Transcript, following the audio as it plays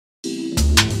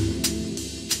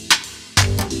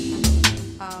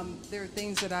There are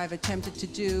things that I've attempted to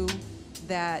do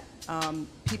that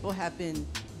people have been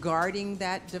guarding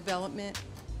that development,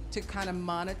 to kind of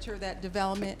monitor that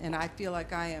development, and I feel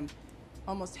like I am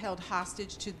almost held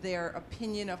hostage to their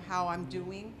opinion of how I'm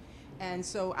doing. And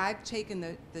so I've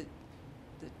taken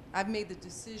I've made the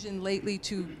decision lately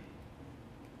to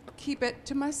keep it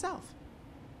to myself.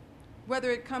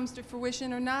 Whether it comes to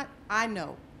fruition or not, I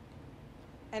know.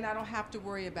 And I don't have to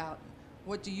worry about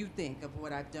what do you think of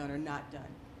what I've done or not done.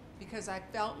 Because I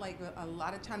felt like a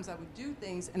lot of times I would do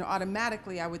things and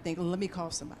automatically I would think, let me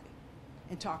call somebody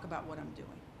and talk about what I'm doing.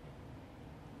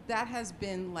 That has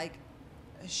been like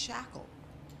a shackle.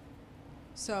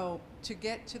 So to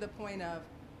get to the point of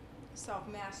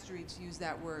self-mastery, to use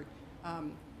that word,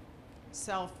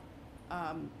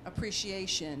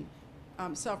 self-appreciation,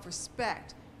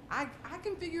 self-respect, I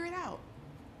can figure it out.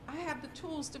 I have the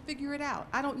tools to figure it out.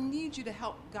 I don't need you to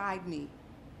help guide me.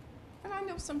 And I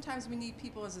know sometimes we need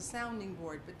people as a sounding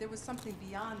board, but there was something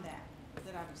beyond that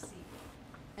that I received.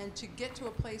 And to get to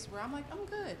a place where I'm like, I'm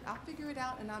good, I'll figure it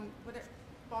out, and whatever,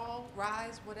 fall,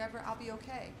 rise, whatever, I'll be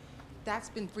okay. That's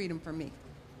been freedom for me.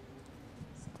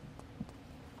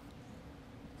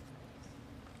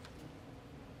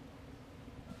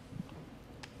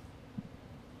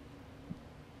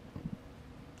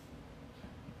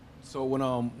 So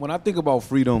when I think about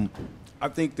freedom, I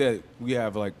think that we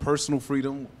have like personal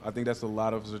freedom. I think that's what a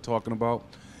lot of us are talking about.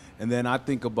 And then I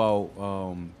think about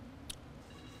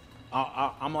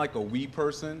I'm like a we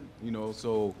person, you know.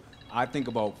 So I think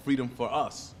about freedom for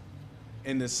us,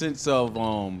 in the sense of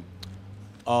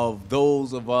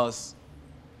those of us.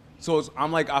 So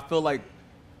I feel like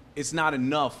it's not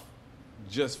enough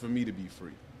just for me to be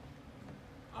free.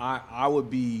 I would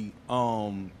be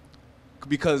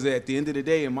because at the end of the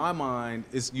day, in my mind,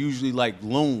 it's usually like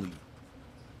lonely.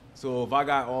 So if I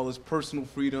got all this personal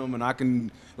freedom and I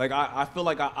can, like, I feel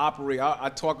like I operate, I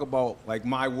talk about like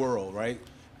my world, right?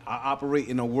 I operate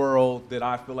in a world that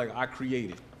I feel like I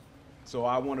created. So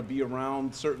I want to be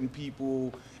around certain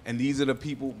people, and these are the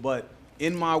people, but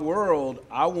in my world,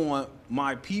 I want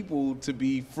my people to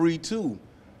be free too.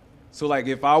 So like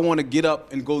if I want to get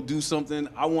up and go do something,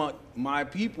 I want my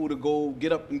people to go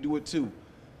get up and do it too.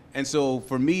 And so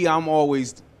for me, I'm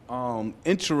always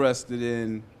interested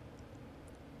in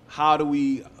how do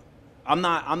we, I'm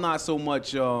not so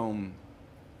much, I'm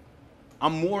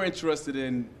more interested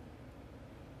in,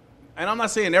 and I'm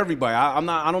not saying everybody,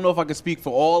 I don't know if I can speak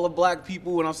for all of black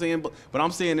people when I'm saying, but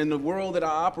I'm saying in the world that I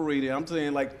operate in, I'm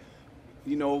saying like,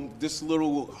 you know, this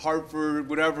little Hartford,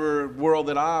 whatever world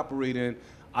that I operate in,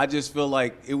 I just feel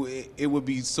like it would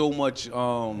be so much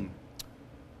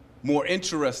more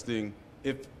interesting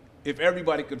if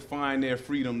everybody could find their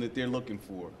freedom that they're looking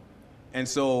for, and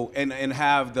so and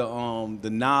have the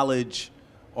knowledge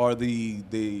or the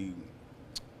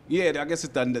I guess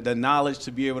it's the knowledge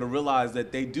to be able to realize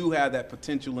that they do have that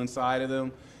potential inside of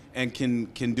them and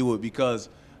can do it, because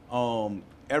I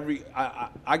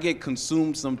get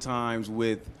consumed sometimes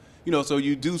with, you know, so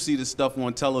you do see the stuff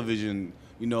on television,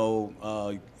 you know,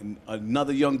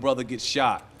 another young brother gets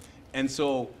shot, and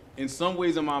so in some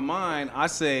ways in my mind I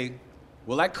say,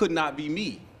 well, that could not be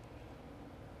me.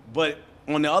 But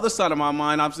on the other side of my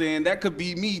mind, I'm saying that could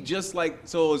be me, just like,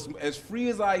 so as free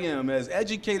as I am, as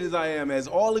educated as I am, as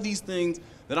all of these things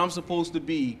that I'm supposed to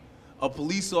be, a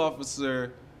police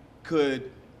officer could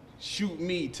shoot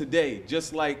me today,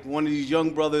 just like one of these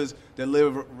young brothers that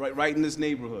live right in this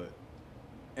neighborhood.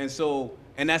 And so,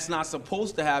 and that's not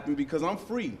supposed to happen because I'm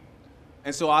free.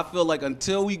 And so I feel like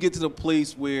until we get to the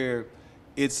place where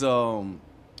it's a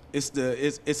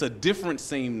different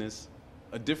sameness,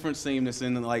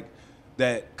 and like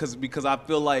that, because I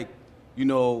feel like, you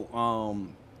know,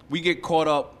 we get caught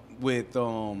up with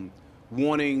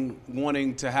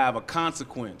wanting to have a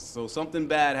consequence. So something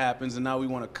bad happens, and now we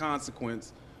want a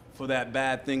consequence for that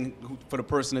bad thing, for the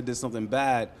person that did something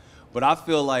bad. But I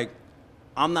feel like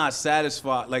I'm not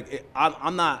satisfied. Like I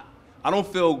don't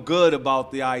feel good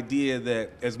about the idea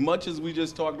that as much as we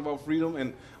just talked about freedom,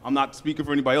 and I'm not speaking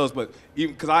for anybody else, but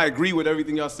even because I agree with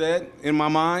everything y'all said in my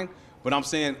mind, but I'm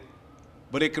saying,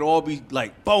 but it could all be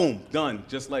like, boom, done,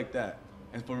 just like that.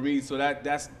 And for me, so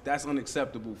that's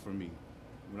unacceptable for me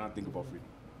when I think about freedom.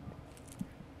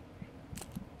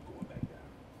 Going back down.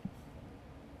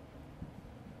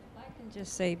 If I can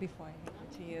just say before I hand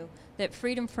it to you, that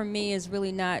freedom for me is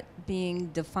really not being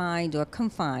defined or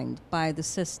confined by the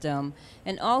system,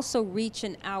 and also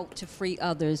reaching out to free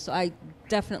others. So I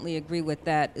definitely agree with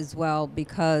that as well,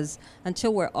 because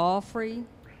until we're all free,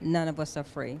 none of us are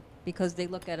free, because they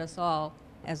look at us all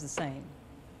as the same.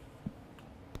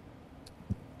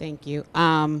 Thank you.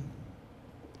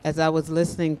 As I was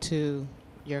listening to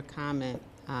your comment.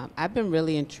 I've been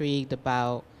really intrigued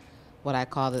about what I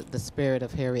call the spirit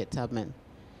of Harriet Tubman.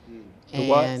 The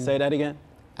what? Say that again.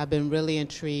 I've been really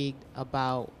intrigued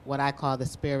about what I call the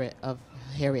spirit of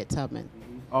Harriet Tubman.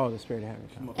 Oh, the spirit of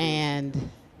Harriet Tubman. And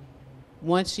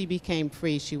once she became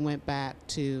free, she went back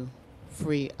to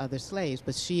free other slaves.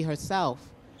 But she herself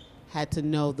had to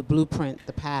know the blueprint,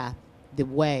 the path, the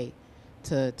way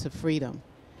to freedom.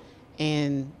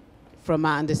 And from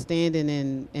my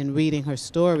understanding in reading her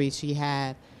story, she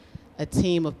had a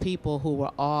team of people who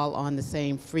were all on the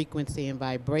same frequency and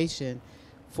vibration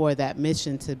for that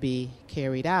mission to be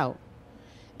carried out.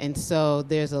 And so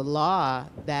there's a law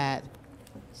that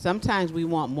sometimes we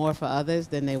want more for others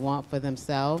than they want for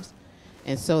themselves.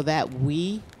 And so that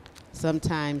we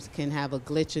sometimes can have a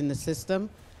glitch in the system,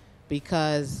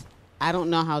 because I don't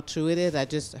know how true it is. I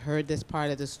just heard this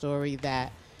part of the story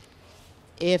that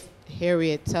if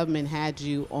Harriet Tubman had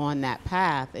you on that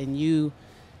path and you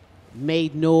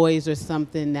made noise or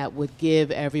something that would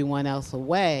give everyone else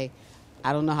away,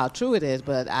 I don't know how true it is,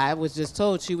 but I was just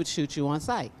told she would shoot you on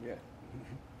sight. Yeah.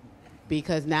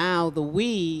 Because now the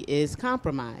we is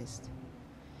compromised.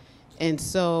 And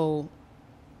so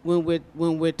when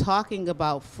we're talking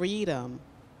about freedom,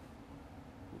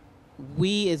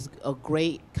 we is a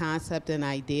great concept and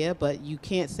idea, but you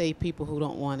can't save people who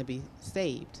don't want to be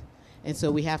saved. And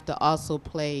so we have to also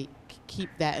keep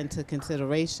that into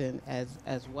consideration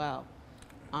as well.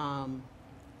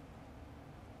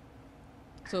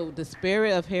 So the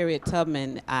spirit of Harriet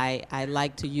Tubman, I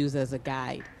like to use as a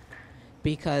guide,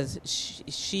 because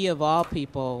she of all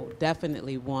people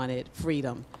definitely wanted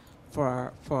freedom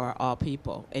for all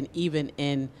people. And even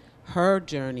in her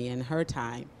journey, in her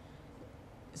time,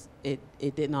 it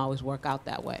didn't always work out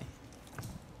that way.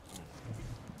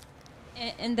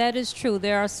 And that is true.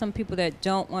 There are some people that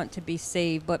don't want to be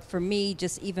saved, but for me,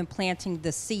 just even planting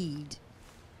the seed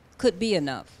could be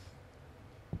enough.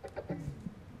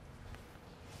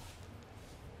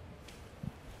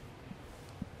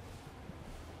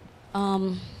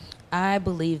 I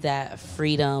believe that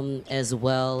freedom as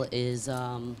well is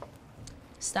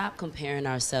stop comparing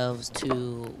ourselves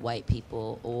to white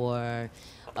people or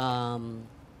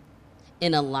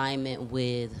in alignment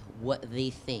with what they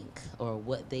think or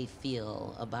what they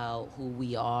feel about who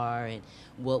we are and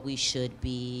what we should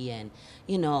be and,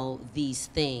 you know, these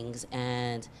things.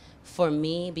 And for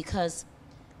me, because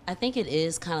I think it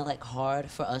is kind of like hard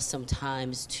for us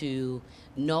sometimes to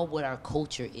know what our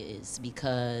culture is,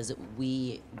 because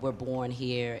we were born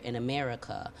here in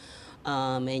America.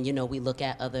 And, you know, we look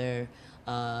at other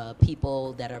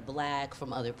people that are black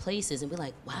from other places and we're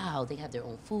like, wow, they have their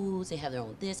own foods, they have their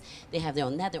own this, they have their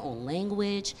own that, their own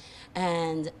language,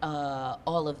 and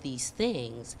all of these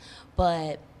things.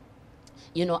 But,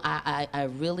 you know, I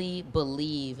really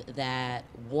believe that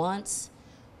once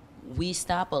we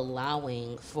stop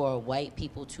allowing for white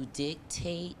people to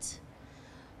dictate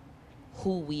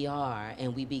who we are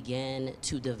and we begin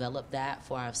to develop that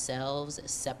for ourselves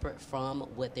separate from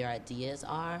what their ideas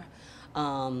are,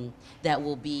 that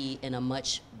will be in a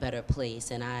much better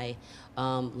place. And I,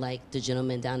 like the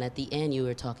gentleman down at the end, you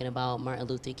were talking about Martin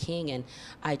Luther King, and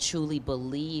I truly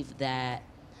believe that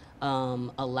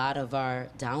a lot of our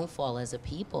downfall as a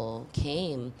people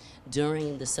came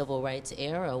during the civil rights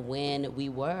era when we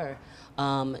were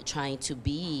trying to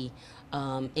be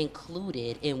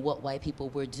included in what white people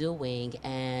were doing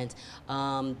and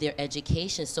their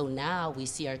education. So now we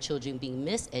see our children being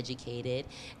miseducated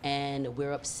and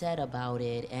we're upset about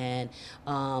it. And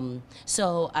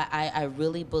so I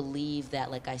really believe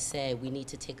that, like I said, we need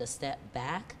to take a step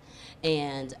back.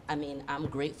 And I mean, I'm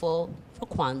grateful for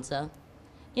Kwanzaa,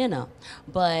 you know,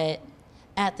 but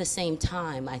at the same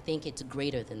time, I think it's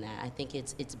greater than that. I think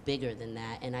it's bigger than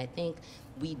that. And I think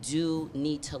we do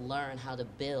need to learn how to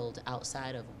build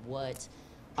outside of what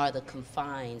are the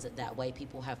confines that white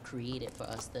people have created for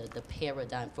us, the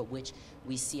paradigm for which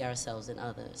we see ourselves and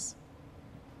others.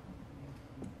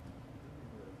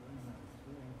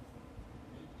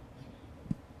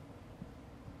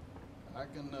 I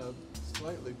can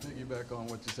slightly piggyback on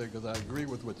what you said, because I agree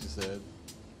with what you said,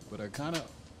 but I kind of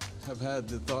have had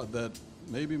the thought that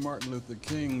maybe Martin Luther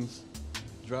King's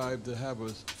drive to have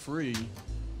us free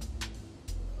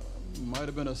might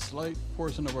have been a slight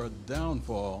portion of our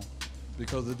downfall,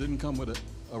 because it didn't come with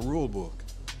a rule book.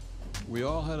 We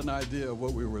all had an idea of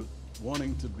what we were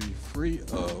wanting to be free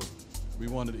of. We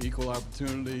wanted equal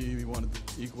opportunity, we wanted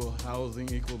equal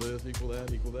housing, equal this, equal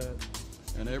that, equal that.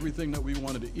 And everything that we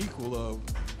wanted to equal of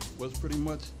was pretty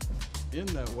much in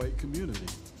that white community.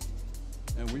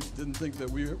 And we didn't think that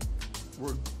we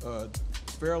were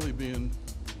fairly being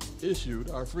issued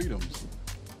our freedoms.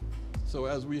 So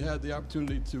as we had the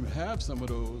opportunity to have some of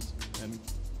those and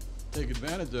take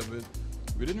advantage of it,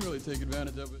 we didn't really take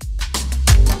advantage of it.